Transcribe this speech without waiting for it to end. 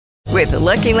With the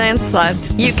Lucky Land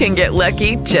Slots, you can get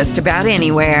lucky just about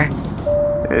anywhere.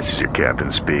 This is your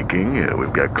captain speaking.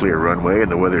 We've got clear runway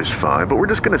and the weather's fine, but we're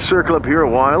just going to circle up here a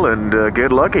while and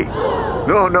get lucky.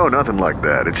 No, nothing like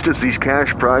that. It's just these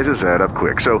cash prizes add up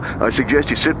quick. So I suggest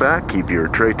you sit back, keep your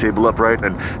tray table upright,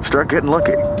 and start getting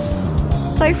lucky.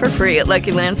 Play for free at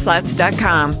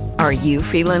LuckyLandSlots.com. Are you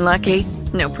feeling lucky?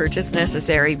 No purchase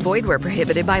necessary. Void where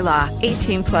prohibited by law.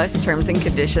 18 plus terms and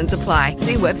conditions apply.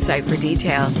 See website for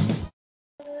details.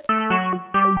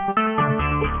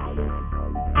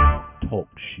 Talk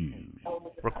Shoes.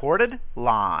 Recorded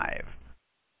live.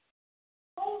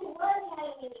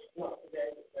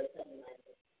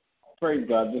 Praise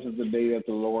God. This is the day that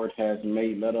the Lord has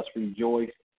made. Let us rejoice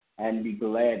and be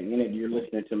glad in it. You're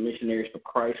listening to Missionaries for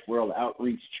Christ World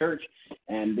Outreach Church,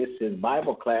 and this is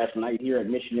Bible class night here at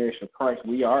Missionaries for Christ.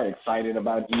 We are excited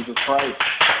about Jesus Christ.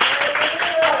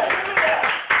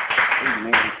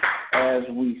 Amen. As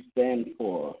we stand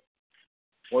for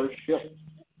worship.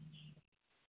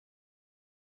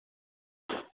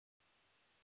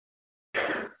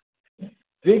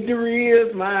 Victory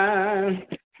is mine.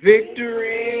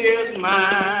 Victory is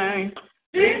mine.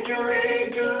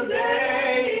 Victory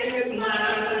today is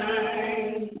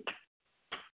mine.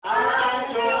 I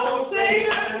told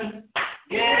Satan,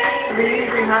 get me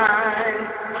behind.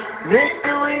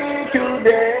 Victory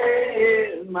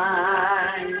today is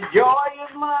mine. Joy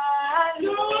is mine.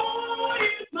 Joy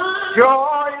is mine.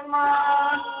 Joy is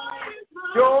mine.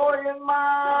 Joy is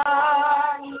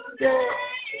mine. Yeah.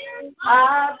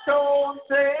 I told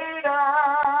Satan,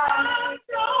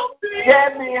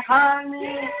 get behind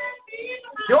me.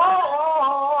 Joy.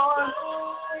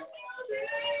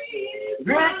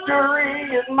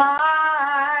 Victory is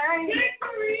mine.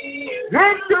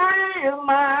 Victory is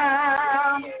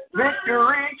mine.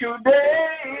 Victory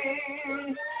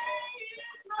today.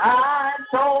 I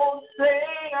told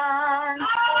Satan,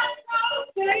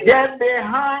 get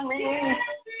behind me.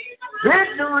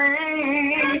 Victory.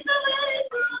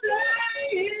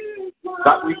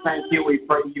 God, we thank you, we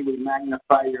praise you, we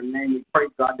magnify your name. We pray,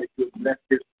 God, that you bless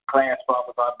this class,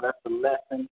 Father God, bless the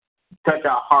lesson. Touch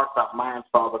our hearts, our minds,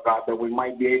 Father God, that we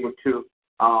might be able to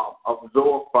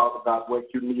absorb, Father God, what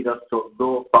you need us to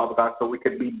absorb, Father God, so we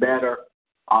can be better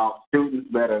students,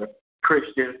 better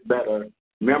Christians, better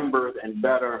members, and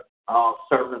better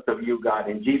servants of you, God.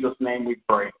 In Jesus' name we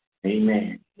pray.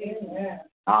 Amen. Amen.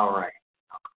 All right.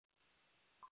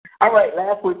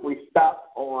 Last week we stopped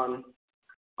on,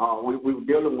 we were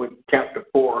dealing with chapter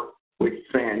 4, which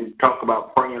talk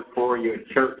about praying for your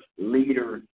church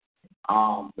leaders,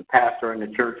 the pastor and the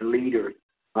church leaders.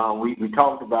 We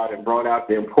talked about and brought out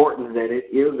the importance that it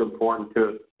is important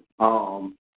to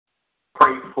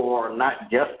pray for not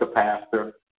just the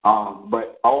pastor,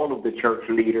 but all of the church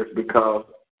leaders, because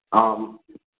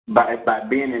by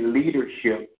being in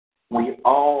leadership, we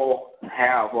all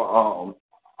have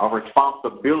a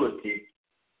responsibility.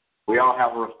 We all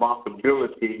have a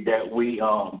responsibility that we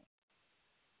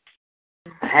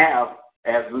have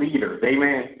as leaders.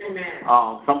 Amen.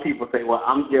 Amen. Some people say, well,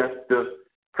 I'm just the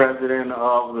president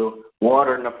of the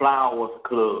Water and the Flowers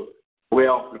Club.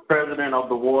 Well, the president of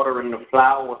the Water and the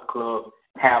Flowers Club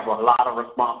have a lot of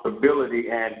responsibility,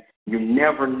 and you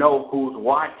never know who's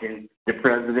watching the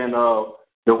president of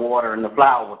the Water and the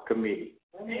Flowers Committee.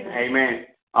 Amen.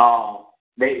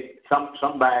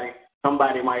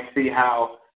 Somebody might see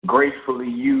how gracefully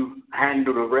you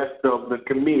handle the rest of the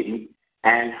committee,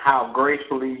 and how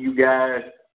gracefully you guys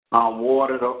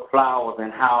water the flowers,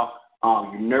 and how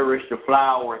you nourish the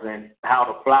flowers, and how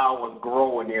the flowers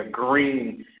grow, and they're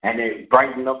green, and they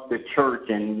brighten up the church,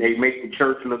 and they make the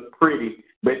church look pretty.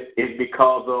 But it's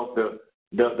because of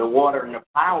the Water and the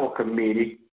Flower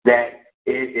Committee that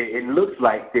it looks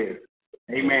like this.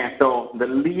 Amen. So the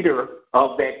leader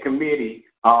of that committee,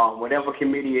 whatever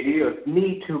committee it is,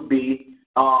 need to be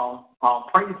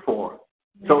prayed for,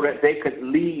 so that they could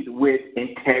lead with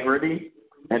integrity,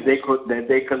 and they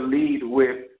could lead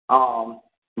with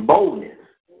boldness.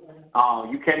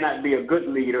 You cannot be a good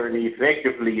leader and an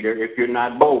effective leader if you're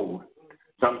not bold.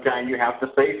 Sometimes you have to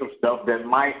say some stuff that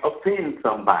might offend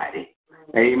somebody.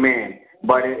 Amen.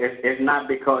 But it's not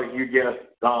because you just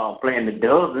playing the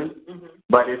dozen,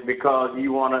 but it's because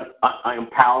you want to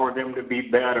empower them to be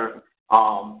better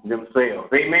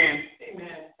themselves. Amen.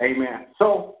 Amen. Amen.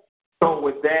 So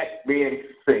with that being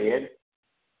said,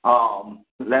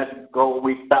 let's go.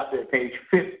 We stopped at page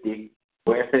 50,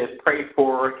 where it says, pray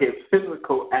for his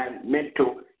physical and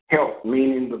mental health,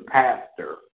 meaning the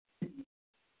pastor.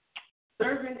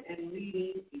 Serving and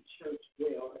leading the church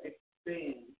well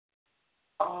expands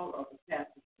all of the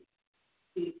pastor's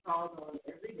he is called on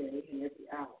every day and every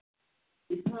hour.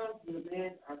 Because the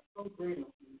demands are so program,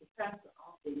 the pastor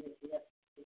often neglects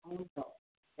his own health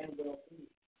and well-being.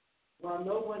 While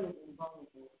no one is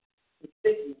invulnerable to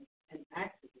sickness and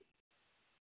accidents,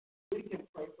 we can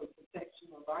pray for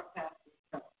protection of our pastor's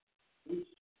health. We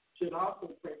should also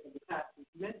pray for the pastor's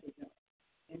mental health.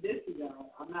 In this regard,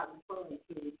 I'm not referring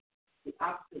to the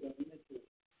opposite of mental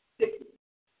sickness,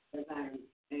 as I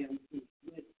am to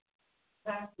with. The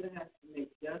pastor has to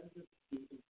make dozens of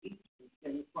decisions each week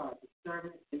that require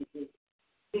discernment and wisdom.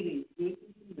 He needs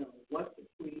wisdom to know what to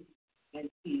preach and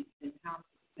teach and how to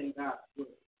say God's word.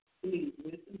 He needs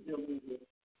wisdom dealing with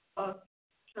us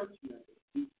church members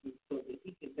each week so that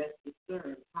he can best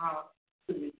discern how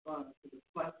to respond to the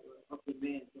plethora of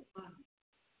demands upon him.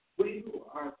 We who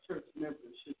are church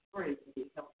members should pray for the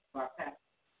health of our pastor.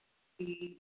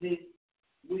 He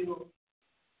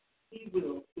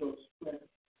will feel stress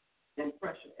and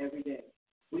pressure every day.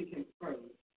 We can pray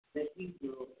that he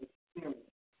will experience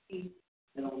peace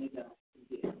that only God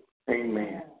can give.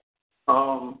 Amen.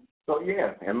 So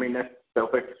yeah, I mean that's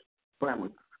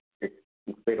self-explanatory.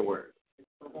 Say the word.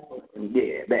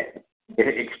 Yeah, that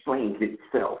it explains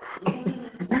itself.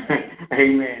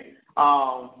 Amen.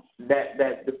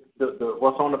 That the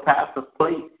what's on the pastor's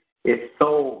plate is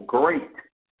so great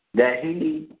that he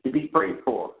needs to be prayed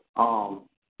for.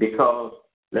 Because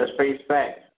let's face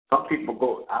facts. Some people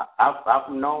go.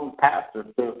 I've known pastors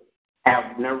to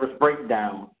have nervous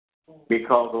breakdowns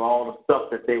because of all the stuff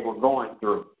that they were going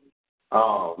through.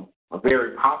 A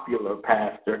very popular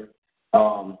pastor,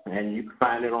 and you can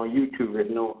find it on YouTube.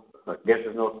 I guess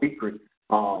there's no secret.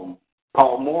 Paul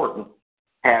Morton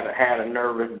had a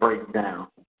nervous breakdown,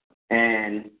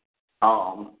 and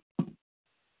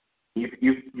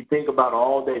you think about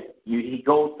all that he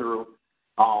goes through.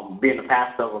 Being a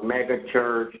pastor of a mega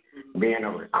church, being a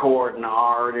recording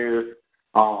artist,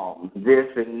 this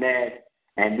and that,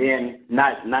 and then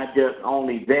not just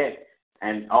only that,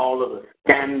 and all of the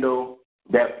scandal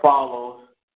that follows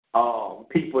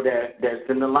people that's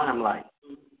in the limelight.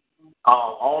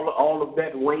 All of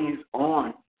that weighs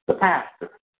on the pastor.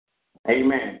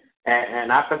 Amen.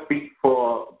 And I can speak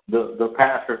for the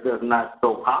pastor that's not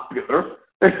so popular.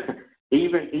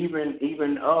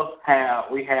 even us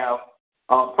we have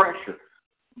pressures.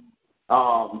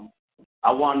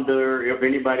 I wonder if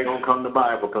anybody gonna come to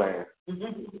Bible class.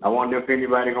 I wonder if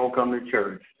anybody gonna come to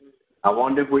church. I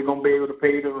wonder if we're gonna be able to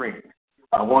pay the rent.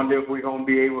 I wonder if we're gonna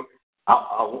be able.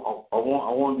 I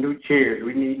want new chairs.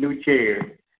 We need new chairs.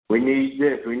 We need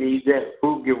this. We need that.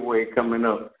 Food giveaway coming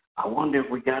up. I wonder if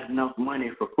we got enough money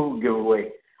for food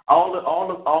giveaway. All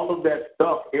of that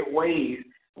stuff, it weighs.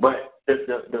 But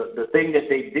the thing that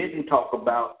they didn't talk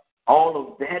about, all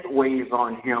of that weighs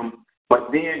on him.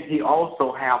 But then he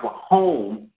also have a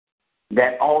home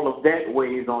that all of that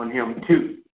weighs on him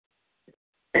too.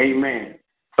 Amen.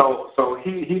 So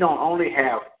he don't only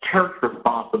have church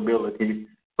responsibilities,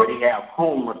 but he have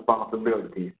home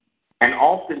responsibilities. And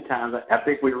oftentimes, I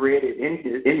think we read it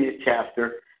in this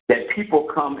chapter, that people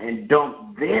come and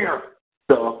dump their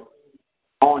stuff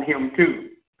on him too.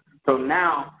 So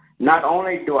now, not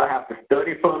only do I have to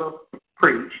study for the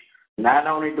preach, not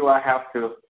only do I have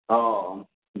to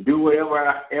do whatever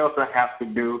else I have to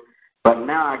do, but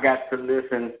now I got to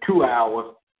listen 2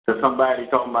 hours to somebody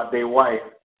talking about their wife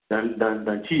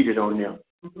done cheated on them.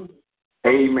 Mm-hmm.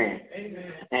 Amen.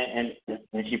 Amen.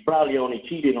 And she probably only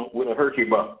cheated with a Hershey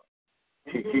bar.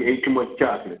 She ate too much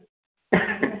chocolate,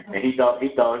 and he thought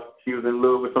she was in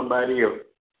love with somebody else.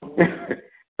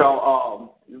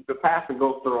 So the pastor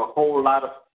goes through a whole lot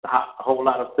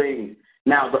of things.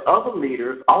 Now the other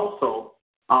leaders also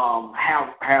have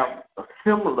a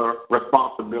similar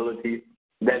responsibilities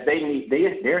that they need.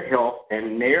 Their health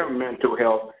and their mental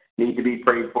health need to be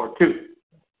prayed for too.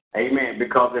 Amen.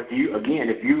 Because if you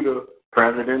the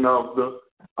president of the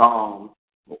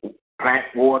plant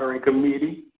watering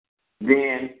committee,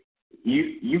 then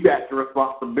you got the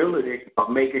responsibility of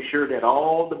making sure that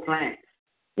all the plants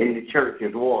in the church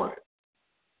is watered.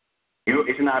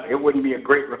 It wouldn't be a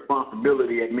great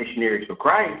responsibility at Missionaries for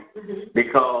Christ,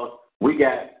 because we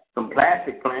got some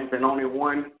plastic plants and only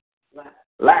one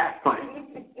live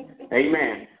plant.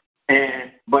 Amen.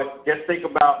 But just think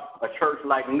about a church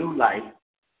like New Life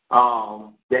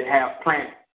that have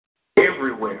plants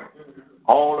everywhere,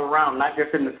 all around, not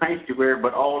just in the sanctuary,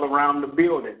 but all around the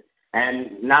building.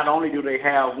 And not only do they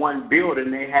have one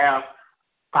building, they have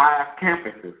 5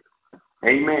 campuses.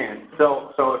 Amen.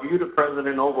 So if you're the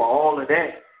president over all of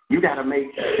that, you got to make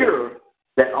sure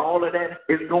that all of that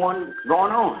is going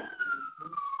on.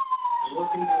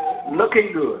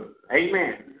 Looking good.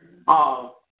 Amen.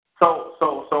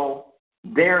 So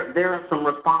there are some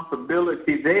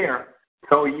responsibility there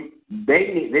So they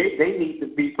need to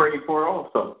be prayed for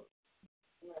also.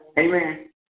 Amen.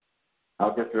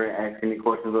 I'll just ask any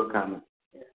questions or comments.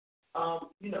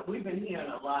 We've been hearing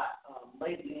a lot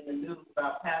lately in the news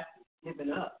about pastors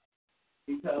giving up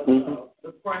because of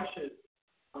the pressures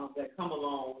that come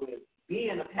along with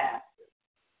being a pastor.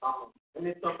 And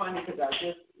it's so funny because I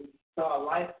just saw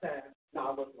a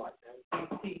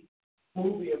CT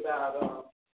movie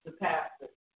about the pastor.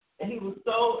 And he was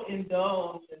so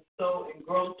indulged and so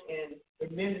engrossed in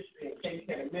the ministry and taking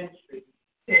care of ministry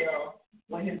till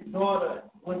when his daughter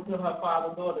went to her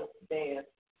father's daughter's dance,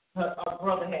 her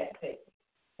brother had to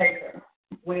take her.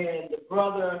 When the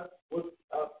brother was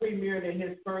premiered in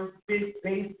his first big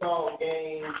baseball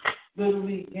game, Little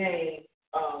League game,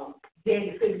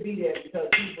 Danny couldn't be there because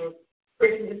he was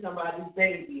christening somebody's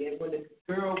baby. And when the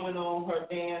girl went on her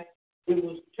dance, it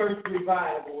was church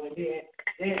revival. And then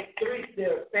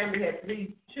their family had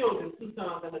 3 children, 2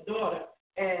 sons and a daughter.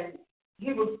 And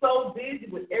he was so busy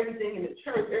with everything in the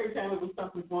church, every time there was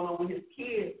something going on with his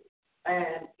kids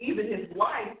and even his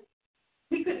wife,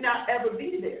 he could not ever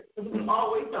be there. Because it was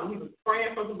always something. He was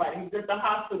praying for somebody. He was at the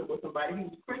hospital with somebody. He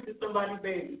was christening somebody's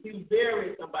baby. He was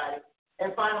burying somebody.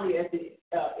 And finally, at the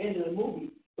end of the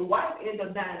movie, the wife ended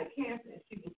up dying of cancer. And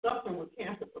she was suffering with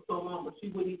cancer for so long, but she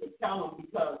wouldn't even tell him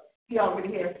because he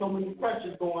already had so many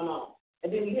pressures going on.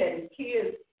 And then he had his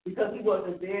kids, because he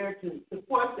wasn't there to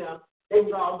support them, they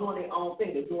were all doing their own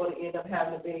thing. The daughter ended up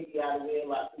having a baby out of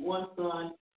wedlock. One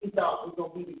son, he thought was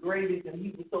going to be the greatest, and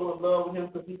he was so in love with him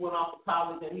because he went off to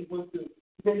college and he went to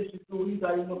ministry school. He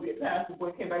thought he was going to be a pastor.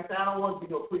 Boy, came back and said, I don't want to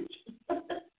be no preacher.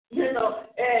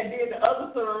 And then the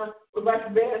other son was like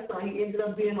the bad son. He ended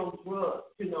up being on drugs,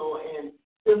 and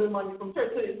stealing money from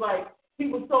church. So it's like he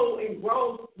was so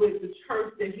engrossed with the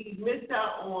church that he missed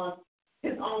out on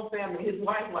his own family. His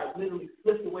wife, literally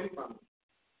slipped away from him.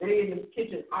 They in the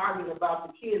kitchen arguing about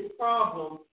the kids'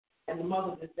 problems, and the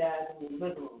mother just died in the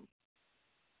living room.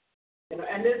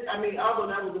 And this, although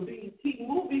that was a BET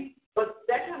movie, but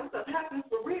that kind of stuff happens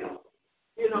for real,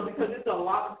 because it's a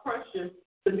lot of pressure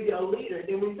to be a leader.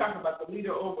 Then when you talk about the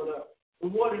leader over the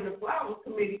Water and the Flowers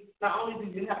Committee, not only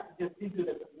do you have to just see to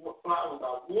that the flowers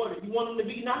are watered, you want them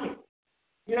to be nice.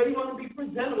 You want to be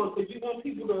presentable because you want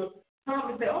people to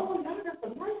come and say, oh, y'all got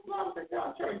some nice flowers at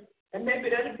y'all church. And maybe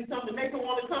that'll be something to make them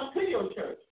want to come to your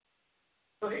church.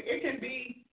 So it can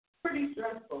be pretty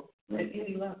stressful at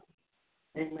any level.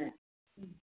 Amen.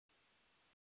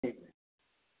 Amen.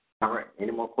 All right.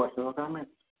 Any more questions or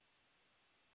comments?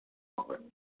 All right.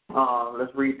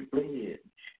 Let's read the pledge,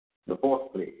 the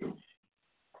 4th pledge.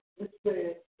 This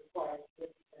pledge requires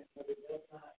discipline, but it does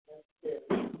not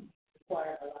necessarily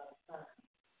require a lot of time.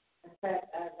 In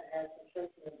fact, I've asked some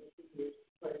church members to use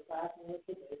for 5 minutes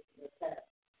a day for their fast.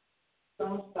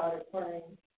 Some started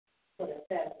praying for their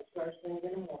fast first thing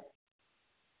in the morning.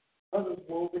 Others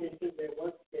wove it into their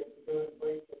work schedule during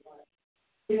breaks at lunch.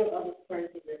 Still others prayed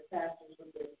for their pastors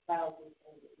with their spouses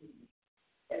in the evening.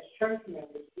 As church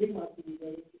members, we must be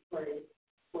ready to pray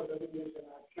for the leaders in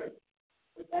our church.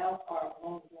 Without our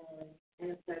ongoing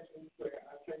intercession prayer,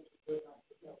 our church will not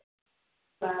be built.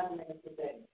 5 minutes a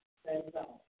day, that is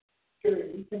all. Sure,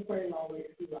 you can pray longer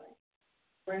if you like.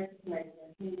 Francis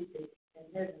Mason, who is in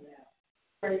heaven now,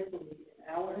 prayed for me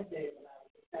an hour a day when I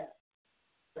was a pastor.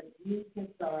 But you can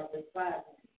start with 5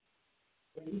 minutes.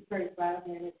 When you pray 5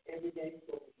 minutes every day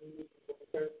for the leaders of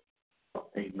the church.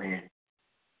 Amen.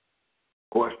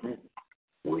 Question: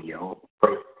 will y'all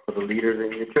pray for the leaders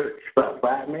in your church for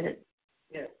 5 minutes?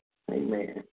 Yes.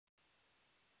 Amen.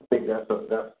 I think let's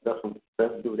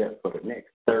do that for the next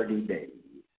 30 days.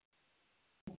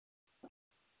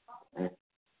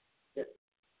 Yes.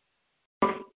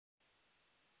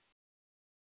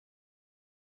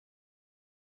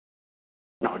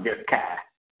 No, just Kai.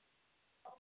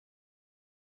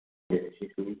 Yeah, she's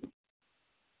sleeping.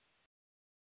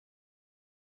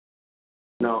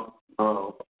 No,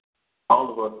 all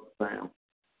of us, Sam.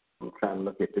 I'm trying to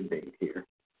look at the date here.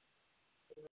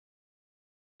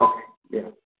 Okay, yeah,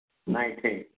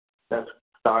 19th. That's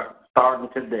starting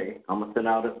today. I'm gonna send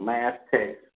out this mass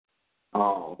text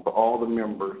for all the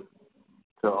members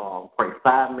to pray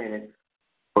 5 minutes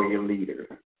for your leaders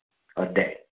a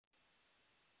day.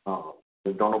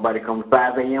 Don't nobody come to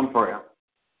 5 a.m. prayer.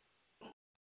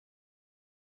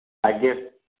 I guess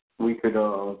we could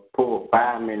pull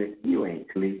 5 minutes. You ain't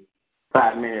sleep.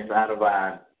 5 minutes out of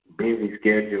our busy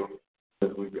schedule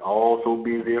because we all so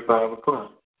busy at 5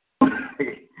 o'clock.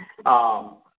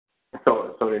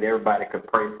 So that everybody could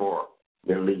pray for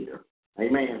their leader.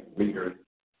 Amen. Leaders.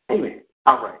 Amen.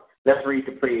 All right. Let's read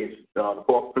the pledge. The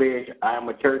 4th pledge. I am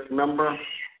a church member.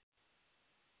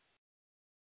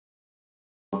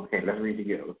 Okay. Okay, let's read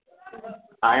together.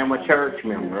 I am a church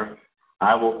member.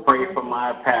 I will pray for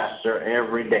my pastor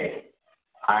every day.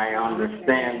 I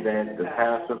understand that the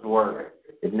pastor's work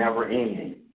is never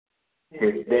ending.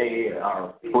 His days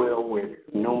are filled with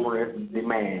numerous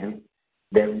demands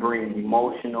that bring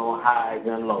emotional highs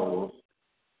and lows.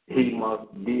 He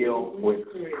must deal with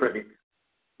critics.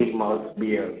 He must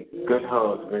be a good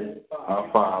husband or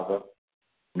father,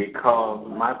 because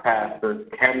my pastor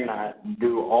cannot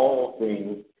do all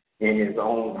things in his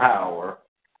own power.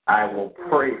 I will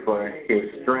pray for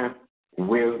his strength,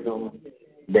 wisdom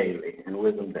daily.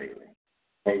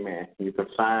 Amen. You can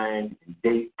sign,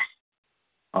 date.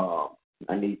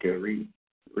 I need to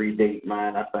redate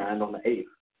mine. I signed on the 8th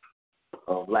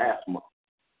of last month.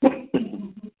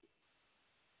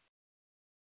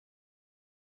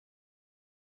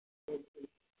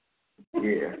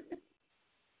 Yeah.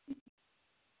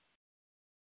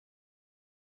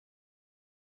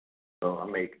 So I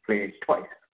made the pledge twice.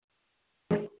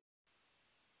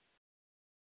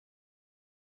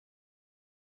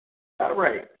 All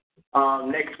right.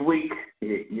 Next week,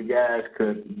 you guys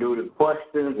could do the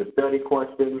questions, the study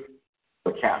questions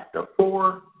for chapter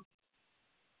 4.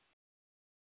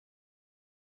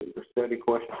 The study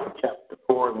questions for chapter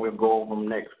 4, and we'll go over them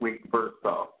next week first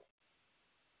off.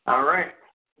 All right.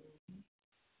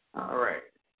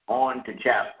 On to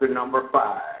chapter number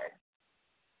 5.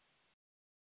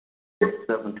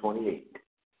 728.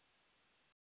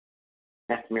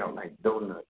 That smells like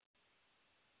donut.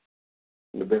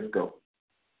 Let's go.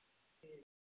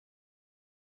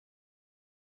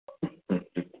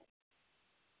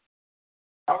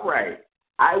 All right.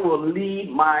 I will lead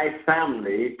my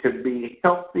family to be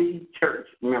healthy church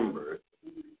members.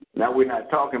 Now, we're not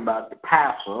talking about the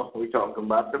pastor. We're talking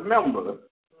about the members.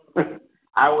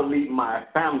 I will lead my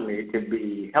family to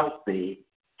be healthy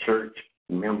church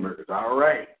members. All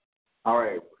right.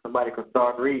 Somebody can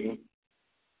start reading.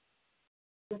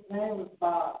 His name was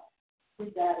Bob. He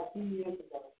died a few years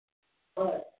ago.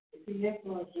 But if he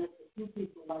influenced just a few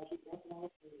people like he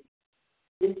influenced me,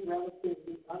 this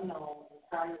relatively unknown and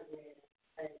tired man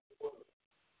changed the world.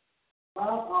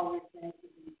 Bob always seemed to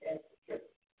be at the church.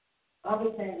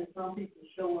 Other things that some people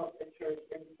show up at church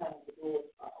every time the doors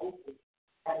are open,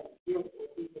 having guilt or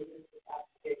legalistic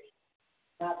obligation.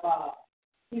 Not Bob.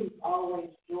 He was always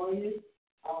joyous,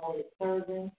 always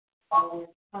serving, always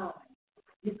kind.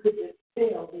 You could just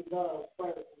tell he loved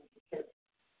serving the church.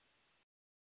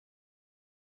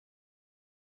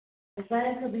 The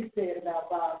same could be said about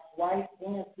Bob's wife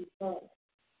and 2 sons.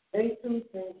 They too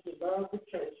seemed to love the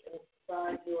church and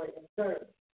find joy in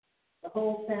service. The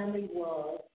whole family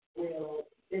was, well,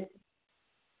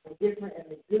 different in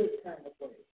a good kind of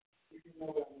way, if you know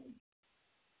what I mean.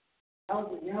 I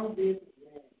was a young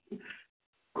businessman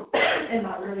in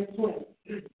my early 20s.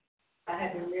 I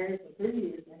had been married for 3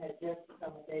 years and had just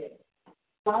become a dad.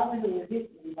 Fatherhood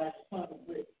hit me like a ton of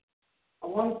bricks. I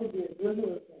wanted to be a good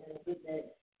husband and a good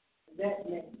dad. And that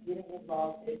meant getting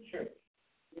involved in church.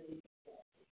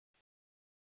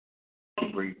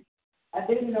 I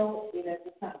didn't know it at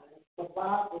the time, but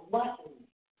Bob was watching me.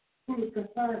 He was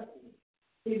concerned for me.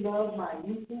 He loved my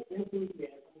youthful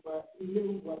enthusiasm, but he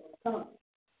knew what was coming.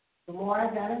 The more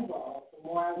I got involved, the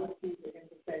more I would see the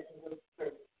intersections of the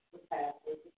church, the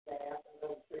pastors, the staff, and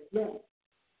those church members.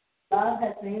 Bob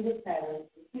had seen the patterns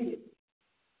repeatedly.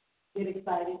 Get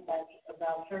excited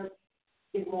about church,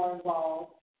 get more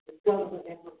involved, discover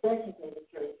the imperfections of the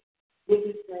church, get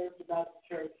discouraged about the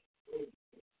church.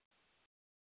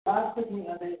 Bob took me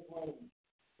under his wing.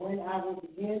 When I would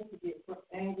begin to get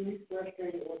angry,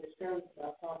 frustrated, or discouraged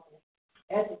about something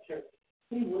at the church,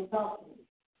 he would talk to me.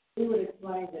 He would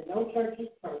explain that no church is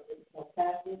perfect, no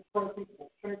pastor is perfect,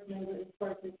 no church member is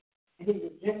perfect, and he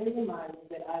would gently remind me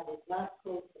that I was not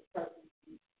close to perfect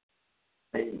people.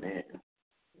 Amen.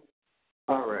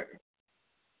 All right.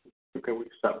 Okay, we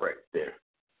can stop right there.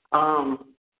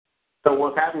 So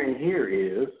what's happening here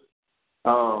is,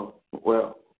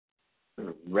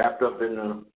 wrapped up in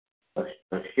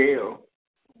a shell.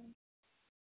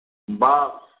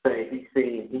 Bob said he's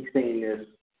seen this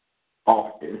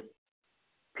often.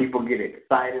 People get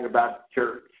excited about the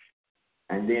church,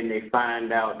 and then they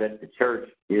find out that the church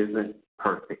isn't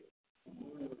perfect.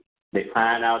 They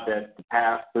find out that the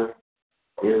pastor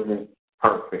isn't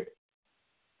perfect,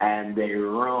 and they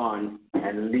run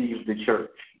and leave the church.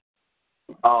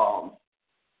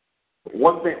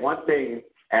 One thing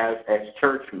as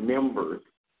church members,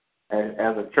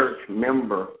 as a church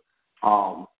member,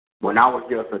 when I was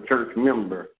just a church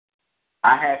member,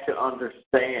 I had to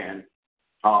understand,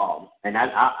 and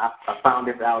I found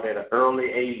this out at an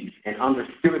early age and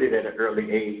understood it at an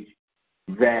early age,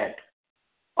 that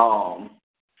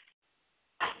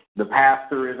the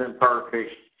pastor isn't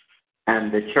perfect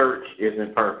and the church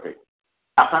isn't perfect.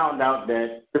 I found out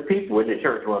that the people in the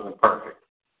church wasn't perfect.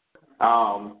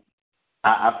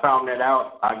 I found that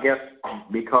out, I guess,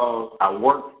 because I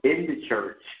worked in the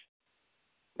church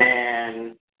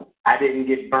and I didn't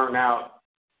get burnt out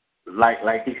like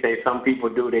he said some people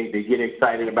do. They get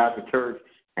excited about the church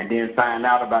and then find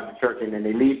out about the church and then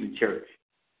they leave the church.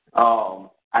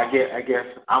 I guess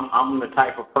I'm the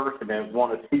type of person that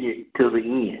want to see it till the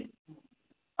end.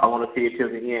 I want to see it till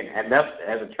the end, and that's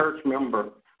as a church member.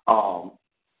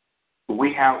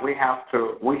 We have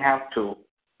to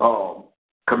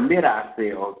commit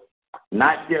ourselves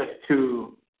not just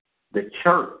to the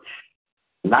church,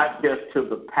 not just to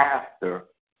the pastor,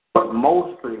 but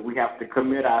mostly we have to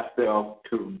commit ourselves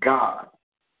to God.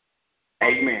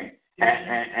 Amen.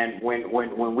 And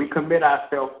when we commit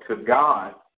ourselves to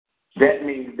God, that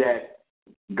means that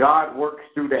God works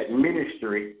through that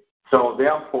ministry. So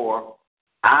therefore,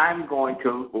 I'm going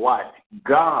to watch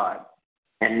God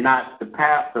and not the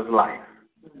pastor's life,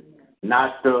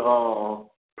 not the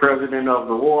president of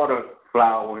the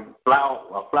flower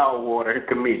water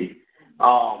committee.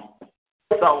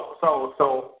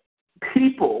 So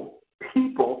people,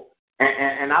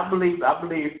 and I believe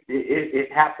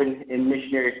it happened in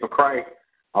Missionaries for Christ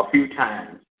a few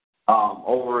times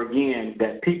over again,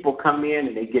 that people come in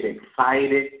and they get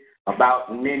excited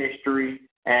about ministry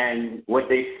and what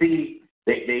they see.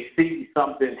 They see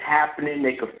something happening.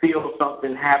 They could feel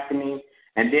something happening,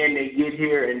 and then they get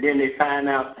here and then they find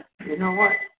out, you know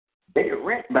what? They're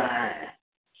rent behind.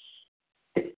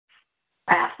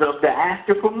 Pastor asked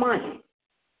her for money.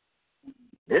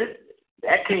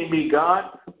 That can't be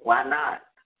God. Why not?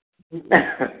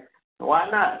 Why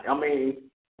not? I mean,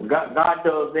 God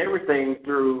does everything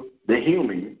through the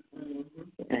human.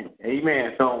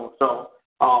 Amen. So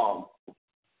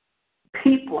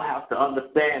people have to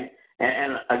understand,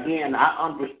 and again, I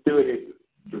understood it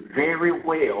very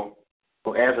well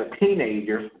as a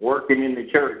teenager working in the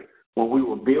church when we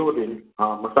were building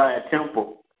Messiah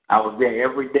Temple. I was there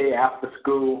every day after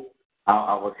school.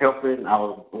 I was helping. I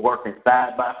was working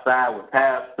side by side with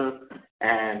pastors,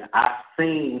 and I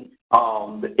seen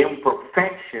the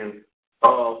imperfections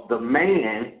of the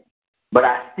man, but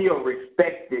I still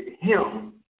respected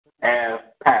him as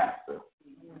pastor.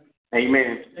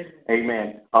 Amen.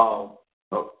 Amen.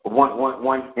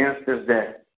 One instance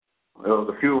that there was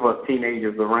a few of us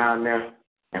teenagers around there,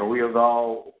 and we was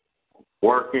all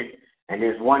working, and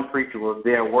this one preacher was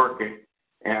there working,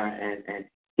 and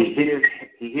he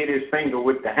hit his finger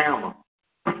with the hammer.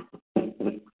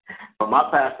 But my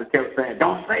pastor kept saying,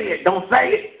 "Don't say it, don't say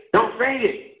it, don't say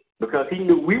it," because he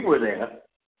knew we were there,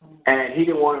 and he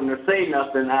didn't want him to say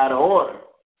nothing out of order.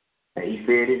 And he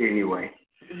said it anyway.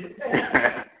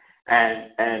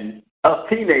 and us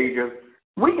teenagers,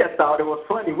 we just thought it was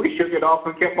funny. We shook it off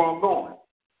and kept on going.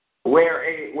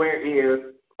 Whereas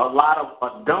a lot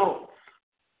of adults,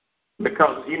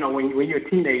 because you know when you're a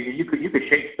teenager, you could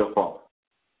shake stuff off.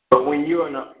 But when you're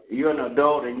an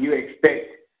adult and you expect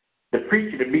the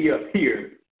preacher to be up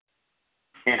here,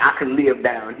 and I can live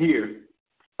down here,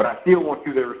 but I still want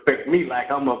you to respect me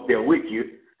like I'm up there with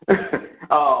you.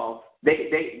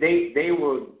 They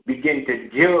will begin to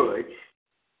judge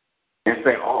and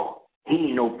say, "Oh, he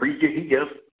ain't no preacher. He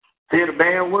just said a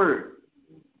bad word."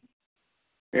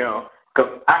 You know,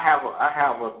 because I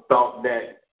have a thought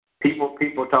that people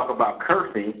talk about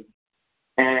cursing,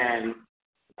 and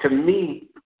to me,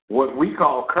 what we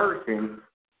call cursing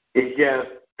is just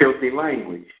filthy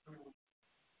language.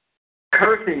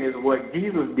 Cursing is what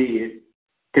Jesus did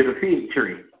to the fig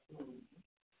tree.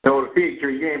 So the fig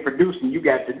tree, you ain't producing, you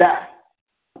got to die.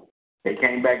 They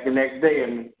came back the next day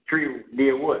and the tree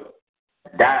did what?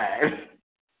 Died.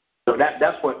 So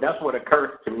that's what a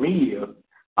curse to me is.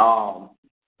 A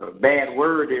bad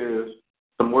word is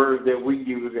some words that we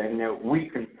use and that we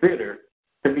consider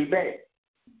to be bad.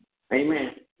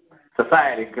 Amen.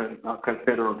 Society can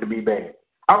consider them to be bad.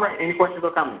 All right, any questions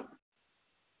or comments?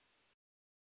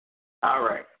 All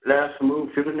right, let's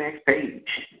move to the next page.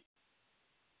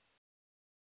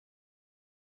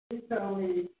 He told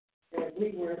me that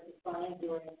we were to find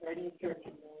during any church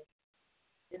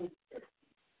in the church.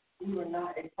 We were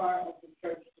not a part of the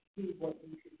church to see what we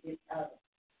could get out of it.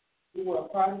 We were a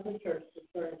part of the church to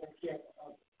serve and care for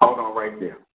others. Hold on right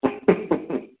there.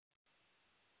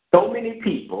 So many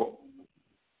people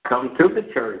come to the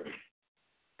church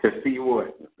to see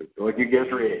what you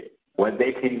just read, what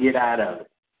they can get out of it.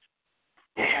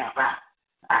 Yeah, if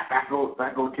I go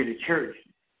to the church,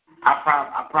 I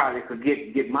probably could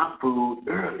get my food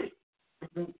early.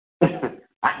 I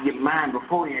can get mine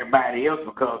before everybody else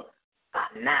because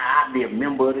now I'll be a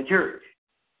member of the church.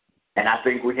 And I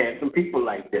think we had some people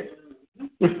like this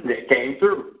that came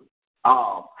through.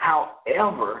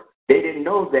 However, they didn't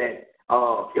know that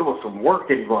it was some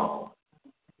work involved.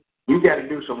 You got to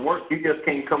do some work. You just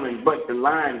can't come and butt the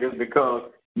line just because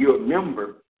you're a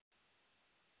member.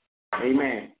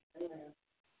 Amen.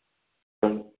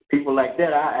 So people like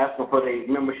that, I ask them for their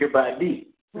membership ID.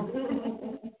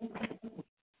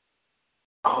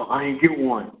 Oh, I ain't get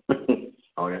one.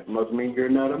 Oh, that must mean you're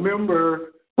not a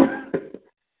member.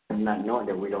 I'm not knowing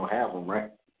that we don't have them,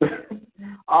 right?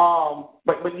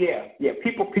 But yeah.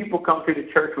 People come to the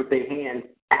church with their hands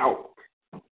out,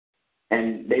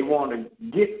 and they want to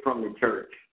get from the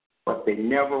church, but they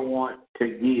never want to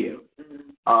give.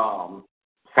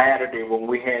 Saturday when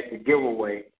we had the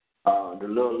giveaway, the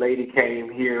little lady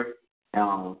came here.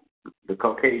 The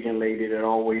Caucasian lady that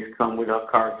always come with her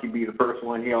card, she be the first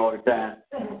one here all the time.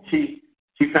 She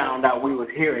found out we was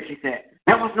here, and she said,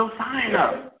 there was no sign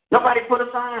up. Nobody put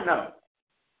a sign up.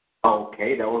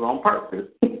 Okay, that was on purpose.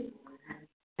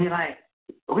 He's like,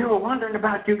 we were wondering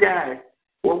about you guys.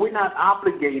 Well, we're not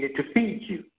obligated to feed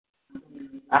you.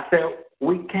 I said,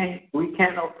 we can't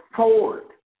afford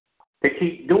to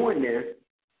keep doing this,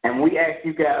 and we ask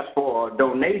you guys for a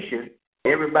donation.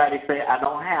 Everybody say, I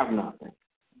don't have nothing.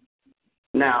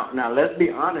 Now, let's be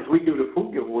honest. We do the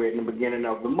food giveaway in the beginning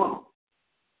of the month.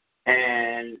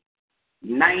 And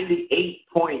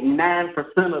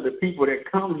 98.9% of the people that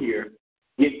come here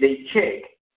get their check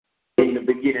in the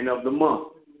beginning of the month.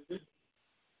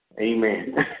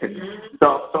 Amen.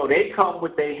 So they come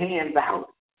with their hands out,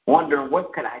 wondering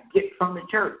what could I get from the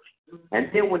church. And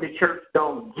then when the church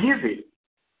don't give it,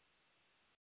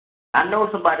 I know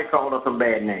somebody called us some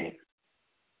bad names.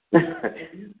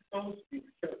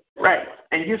 Right,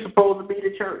 and you're supposed to be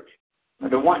the church.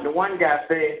 The one guy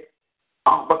said,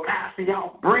 but Pastor,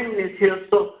 y'all bring this here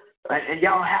stuff, and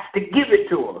y'all have to give it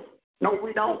to us. No,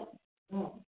 we don't.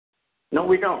 No,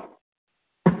 we don't.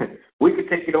 We could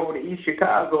take it over to East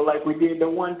Chicago like we did the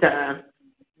one time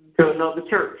to another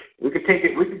church. We could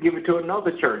give it to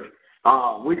another church.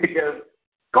 We could just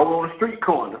go on a street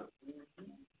corner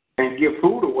and give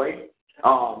food away.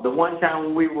 The one time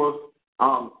when we was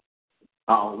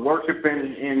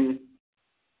worshiping in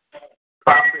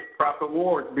Prophet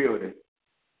Ward's building,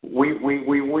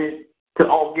 we went to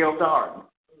Oakdale Garden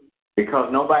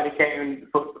because nobody came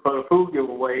for the food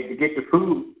giveaway to get the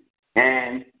food,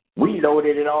 and we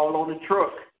loaded it all on the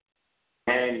truck.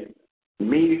 And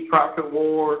me, Prophet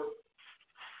Ward,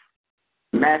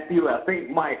 Matthew, I think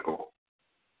Michael,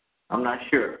 I'm not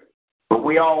sure, but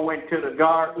we all went to the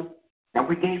garden and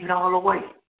we gave it all away.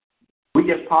 We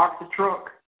just parked the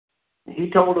truck. He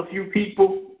told a few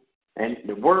people, and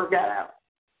the word got out.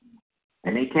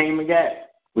 And they came and got it.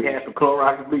 We had some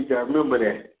Clorox and bleach, I remember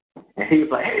that. And he was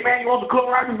like, hey, man, you want some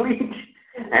Clorox and bleach?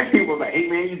 And people were like, hey,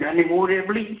 man, you got any more than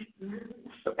bleach?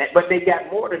 But they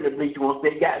got more than the bleach once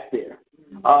they got there.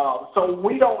 So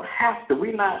we don't have to.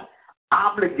 We're not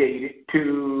obligated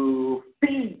to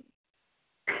feed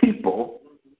people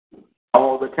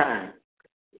all the time.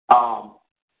 Are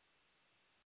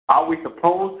we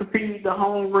supposed to feed the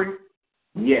hungry?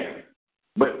 Yes.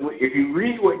 But if you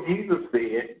read what Jesus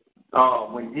said,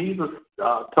 when Jesus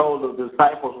told the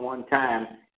disciples one time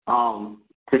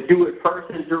to do it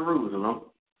first in Jerusalem,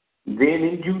 then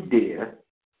in Judea,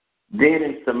 then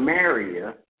in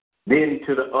Samaria, then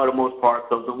to the uttermost parts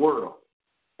of the world.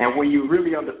 And when you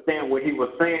really understand what he was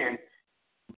saying,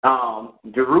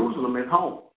 Jerusalem is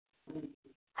home.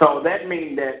 So that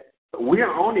means that we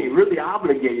are only really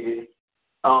obligated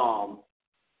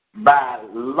by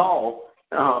law,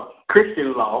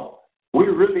 Christian law,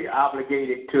 we're really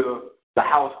obligated to the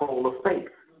household of faith,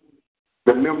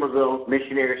 the members of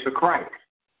Missionaries for Christ.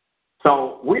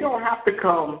 So we don't have to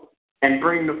come and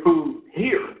bring the food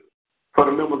here for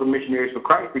the members of Missionaries for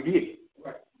Christ to get.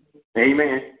 Right.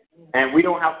 Amen. And we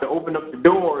don't have to open up the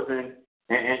doors and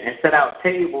set out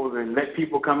tables and let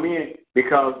people come in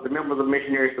because the members of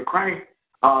Missionaries for Christ,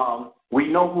 we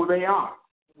know who they are.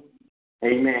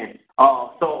 Amen.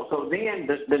 So then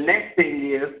the next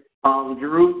thing is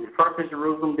Jerusalem, first in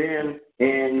Jerusalem, then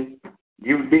in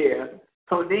Judea.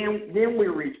 So then we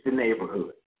reach the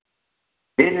neighborhood.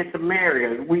 Then in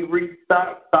Samaria, we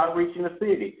start reaching the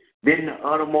city. Then the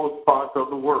uttermost parts of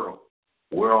the world,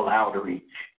 world outreach.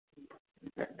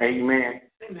 Amen.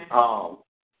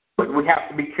 But we have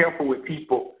to be careful with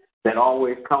people that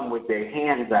always come with their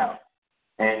hands out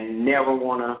and never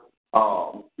want to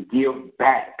give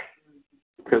back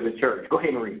to the church. Go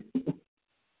ahead and read.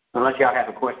 Unless y'all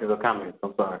have questions or comments.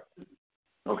 I'm sorry.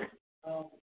 Okay.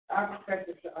 Our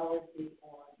perspective should always be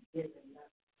on giving.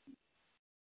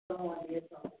 Someone did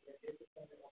something that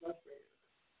disappointed or frustrated.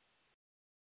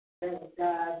 That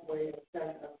God's way of telling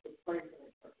us to pray for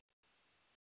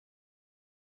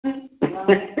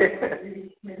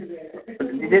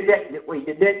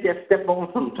Did that just step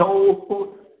on some toes?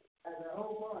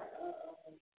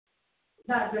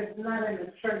 Not in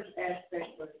the church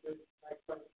aspect, but just like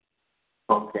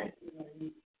okay.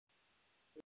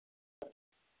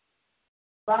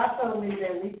 Bob told me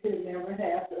that we could never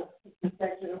have the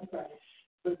perfection of Christ,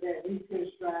 but that we could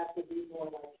strive to be more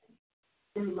like Him.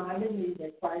 He reminded me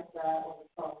that Christ died on the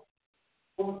cross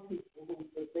for people who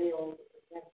rebelled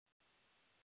against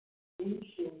Him. We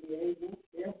should be able,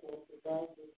 therefore, to guard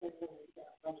the sinful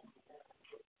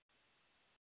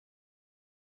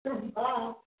and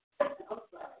Bob,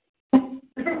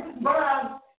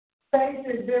 Bob, thanks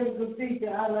to biblical teacher,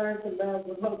 I learned to love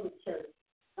the local church.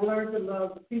 I learned to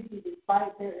love the people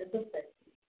despite their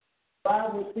imperfections.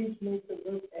 Bob will teach me to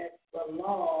look at the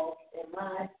law in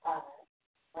my eyes,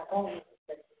 my own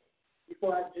imperfections,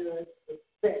 before I judge the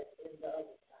speck in the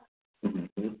other eye.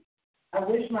 Mm-hmm. I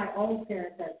wish my own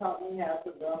parents had taught me how to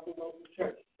love the local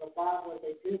church, but Bob was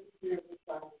a good spiritual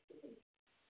father to me.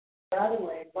 By the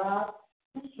way, Bob,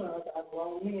 his sons are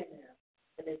grown men now,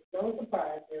 and it's no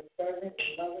surprise they're serving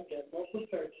and loving their local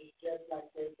churches just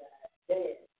like their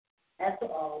dad. After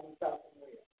all, we taught them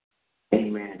well.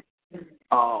 Amen.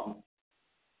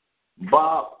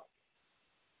 Bob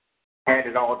had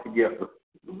it all together.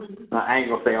 I ain't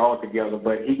going to say all together,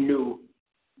 but he knew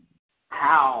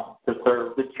how to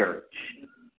serve the church.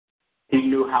 He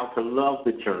knew how to love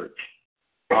the church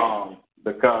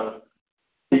because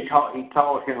he taught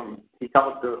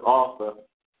the author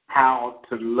how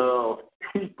to love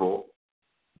people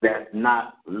that's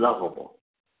not lovable.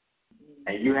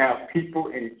 And you have people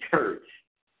in church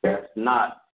that's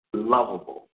not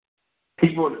lovable.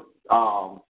 People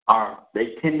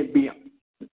they tend to be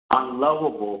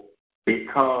unlovable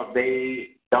because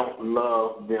they don't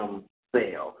love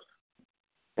themselves.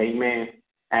 Amen.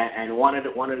 And one of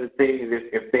the things is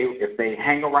if they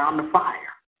hang around the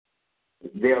fire,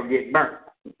 they'll get burnt.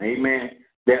 Amen.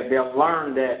 They'll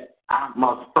learn that I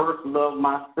must first love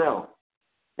myself.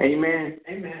 Amen.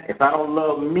 Amen. If I don't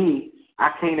love me,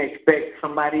 I can't expect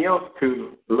somebody else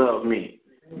to love me.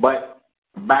 But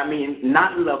by me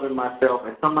not loving myself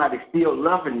and somebody still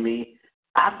loving me,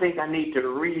 I think I need to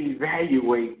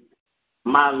reevaluate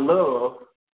my love,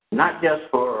 not just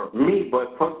for me,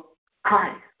 but for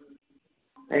Christ.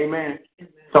 Amen.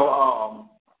 So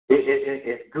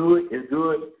it's good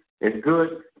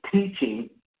teaching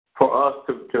for us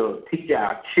to teach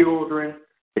our children,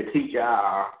 to teach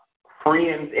our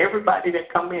friends, everybody that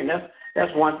come in.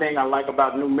 That's one thing I like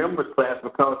about new members class,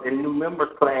 because in new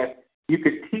members class you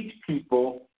could teach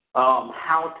people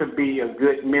how to be a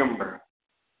good member.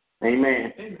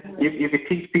 Amen. You could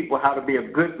teach people how to be a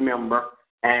good member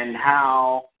and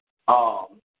how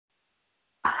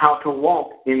to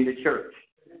walk in the church.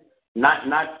 Not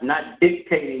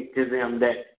dictating to them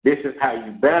that this is how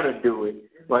you better do it,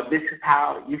 but this is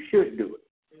how you should do it.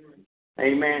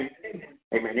 Amen.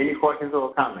 Amen. Any questions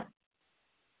or comments?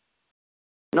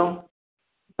 No?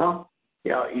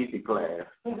 Y'all easy class.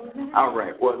 All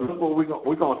right. Well, look what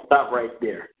we're gonna stop right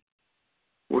there.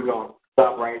 We're gonna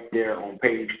stop right there on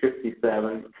page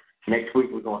 57. Next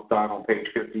week we're gonna start on page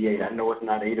 58. I know it's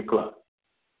not 8 o'clock.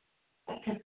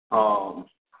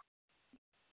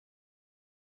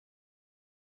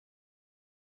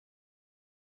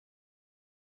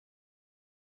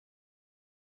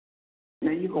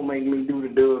 Now you're gonna make me do the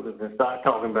does and start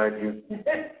talking about you.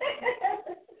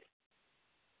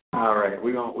 All right,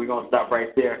 we're gonna stop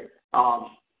right there.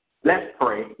 Let's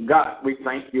pray. God, we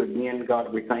thank you again,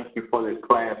 God. We thank you for this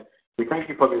class. We thank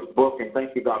you for this book, and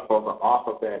thank you, God, for the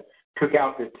author that took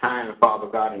out this time, Father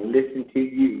God, and listened to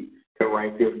you to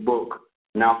write this book.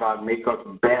 Now, God, make us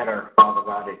better, Father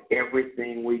God, at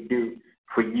everything we do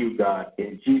for you, God.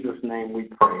 In Jesus' name we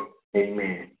pray.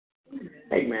 Amen.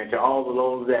 Amen. To all of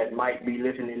those that might be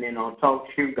listening in on Talk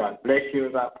Show, God bless you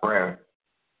is our prayer.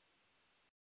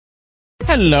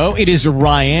 Hello, it is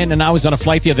Ryan, and I was on a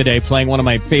flight the other day playing one of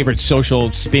my favorite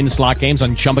social spin slot games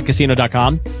on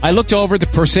ChumbaCasino.com. I looked over at the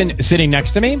person sitting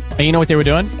next to me, and you know what they were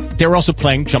doing? They were also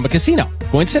playing Chumba Casino.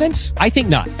 Coincidence? I think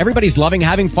not. Everybody's loving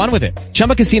having fun with it.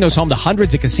 Chumba Casino is home to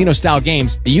hundreds of casino-style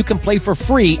games that you can play for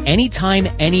free anytime,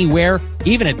 anywhere,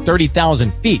 even at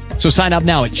 30,000 feet. So sign up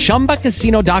now at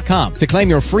ChumbaCasino.com to claim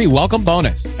your free welcome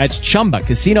bonus. That's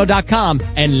ChumbaCasino.com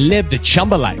and live the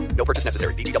Chumba life. No purchase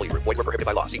necessary. VGW. Void where prohibited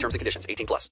by law. See terms and conditions. 18+.